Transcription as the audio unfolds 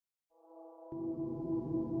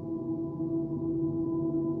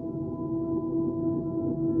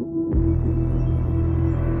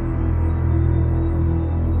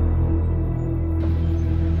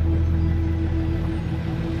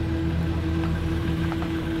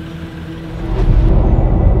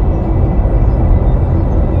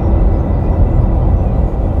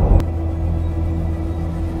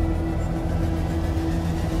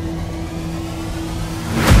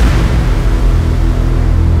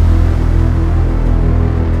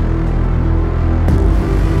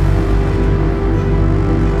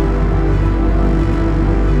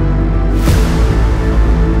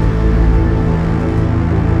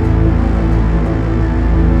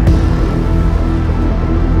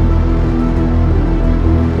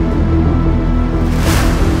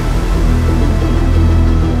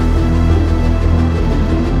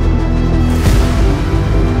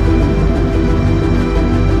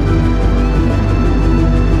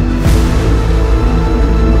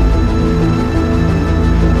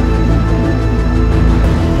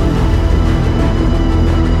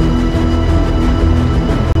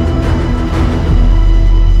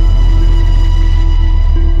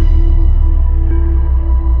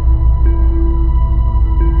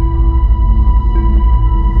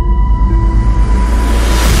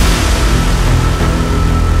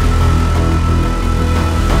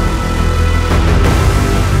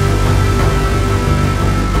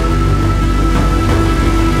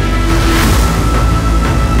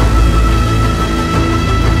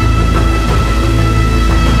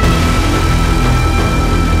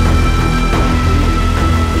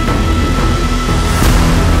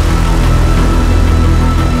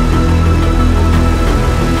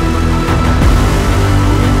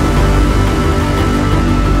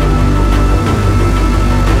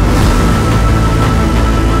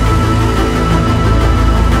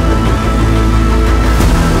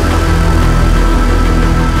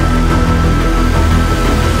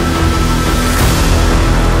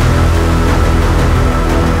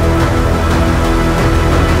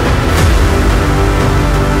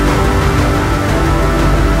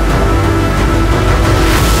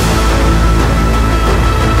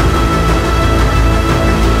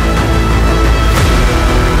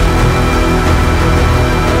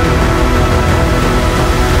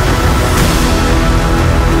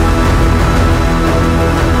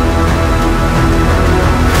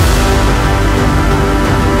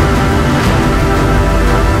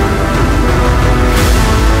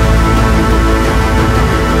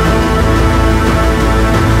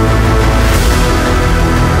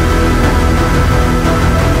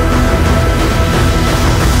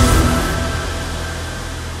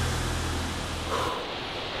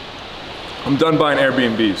done buying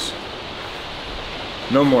Airbnbs.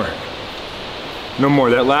 No more. No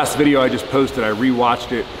more. That last video I just posted, I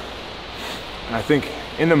rewatched it. And I think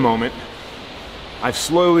in the moment, I've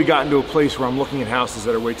slowly gotten to a place where I'm looking at houses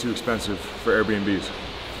that are way too expensive for Airbnbs.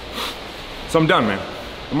 So I'm done, man.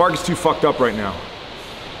 The market's too fucked up right now.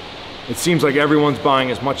 It seems like everyone's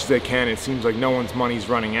buying as much as they can. It seems like no one's money's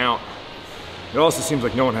running out. It also seems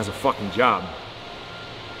like no one has a fucking job.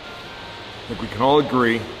 I think we can all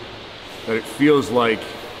agree that it feels like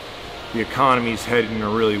the economy's headed in a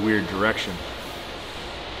really weird direction.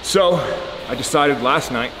 So I decided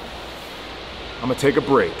last night I'm gonna take a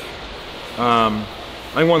break. I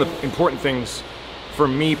think one of the important things for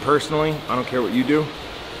me personally, I don't care what you do,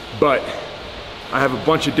 but I have a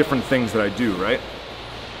bunch of different things that I do, right?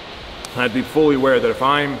 And I'd be fully aware that if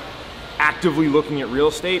I'm actively looking at real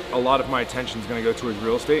estate, a lot of my attention is gonna go towards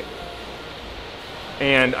real estate.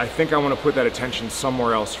 And I think I wanna put that attention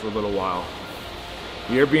somewhere else for a little while.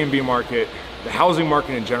 The Airbnb market, the housing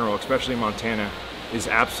market in general, especially in Montana, is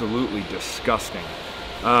absolutely disgusting.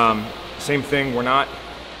 Same thing, we're not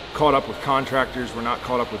caught up with contractors, we're not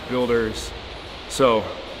caught up with builders. So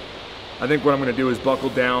I think what I'm gonna do is buckle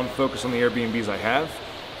down, focus on the Airbnbs I have.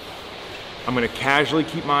 I'm gonna casually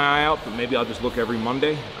keep my eye out, but maybe I'll just look every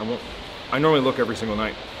Monday. I normally look every single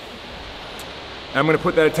night. And I'm gonna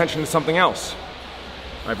put that attention to something else.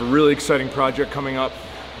 I have a really exciting project coming up.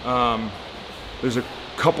 There's a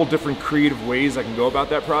couple different creative ways I can go about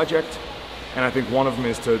that project. And I think one of them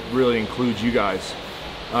is to really include you guys.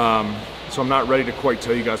 So I'm not ready to quite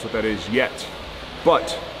tell you guys what that is yet,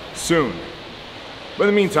 but soon. But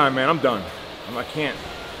in the meantime, man, I'm done. I can't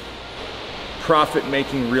profit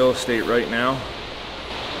making real estate right now.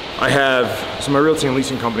 So my realty and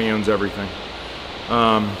leasing company owns everything.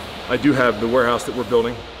 I do have the warehouse that we're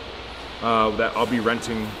building that I'll be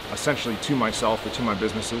renting essentially to myself or to my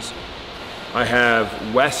businesses. I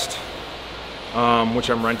have West, which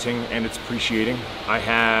I'm renting and it's appreciating. I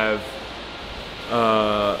have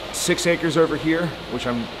 6 acres over here, which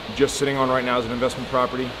I'm just sitting on right now as an investment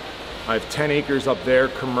property. I have 10 acres up there,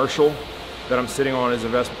 commercial, that I'm sitting on as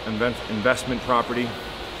investment property.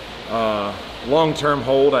 Long-term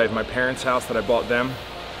hold, I have my parents' house that I bought them.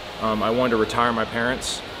 I wanted to retire my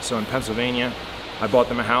parents, so in Pennsylvania, I bought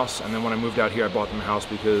them a house, and then when I moved out here, I bought them a house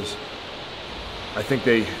because I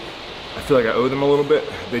feel like I owe them a little bit.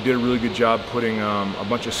 They did a really good job putting a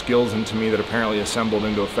bunch of skills into me that apparently assembled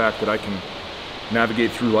into a fact that I can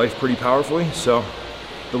navigate through life pretty powerfully. So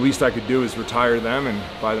the least I could do is retire them and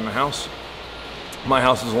buy them a house. My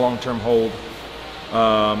house is a long-term hold.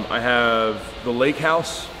 I have the lake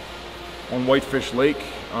house on Whitefish Lake.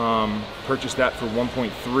 Purchased that for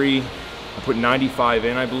 1.3. I put 95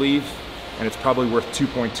 in, I believe, and it's probably worth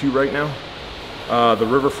 2.2 right now. The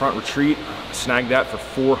Riverfront Retreat, snagged that for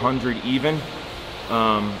 400 even.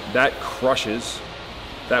 That crushes.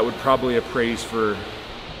 That would probably appraise for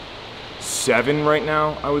 7 right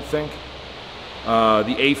now, I would think.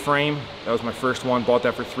 The A-frame, that was my first one, bought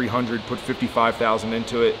that for 300, put 55,000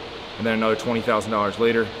 into it, and then another $20,000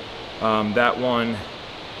 later. That one,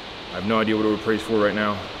 I have no idea what it would appraise for right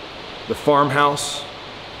now. The farmhouse,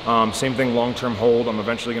 same thing, long-term hold. I'm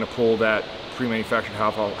eventually gonna pull that pre-manufactured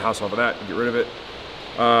house off of that and get rid of it.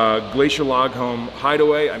 Glacier Log Home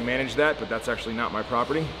Hideaway, I manage that, but that's actually not my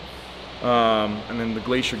property. And then the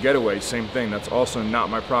Glacier Getaway, same thing. That's also not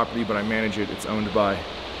my property, but I manage it. It's owned by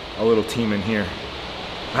a little team in here.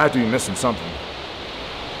 I have to be missing something.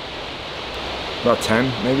 About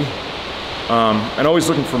 10, maybe. And always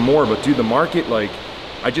looking for more, but dude, the market, like,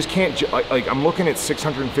 I just can't, I'm looking at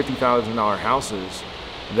 $650,000 houses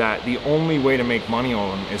that the only way to make money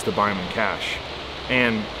on them is to buy them in cash.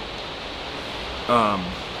 And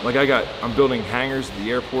like I'm building hangars at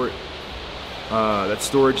the airport. That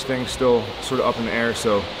storage thing's still sort of up in the air,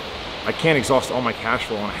 so I can't exhaust all my cash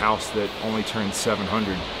flow on a house that only turns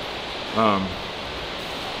 700.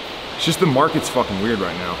 It's just the market's fucking weird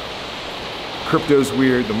right now. Crypto's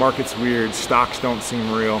weird, the market's weird, stocks don't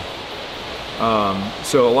seem real.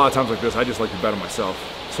 So a lot of times like this, I just like to bet on myself.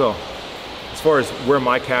 So as far as where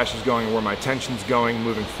my cash is going, where my attention's going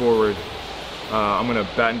moving forward, I'm gonna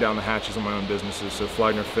batten down the hatches on my own businesses. So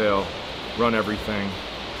Flight Fail, run everything,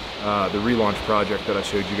 the relaunch project that I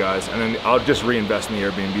showed you guys, and then I'll just reinvest in the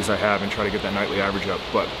Airbnbs I have and try to get that nightly average up.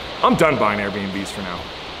 But I'm done buying Airbnbs for now,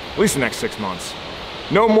 at least the next 6 months.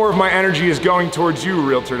 No more of my energy is going towards you,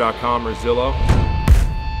 Realtor.com or Zillow.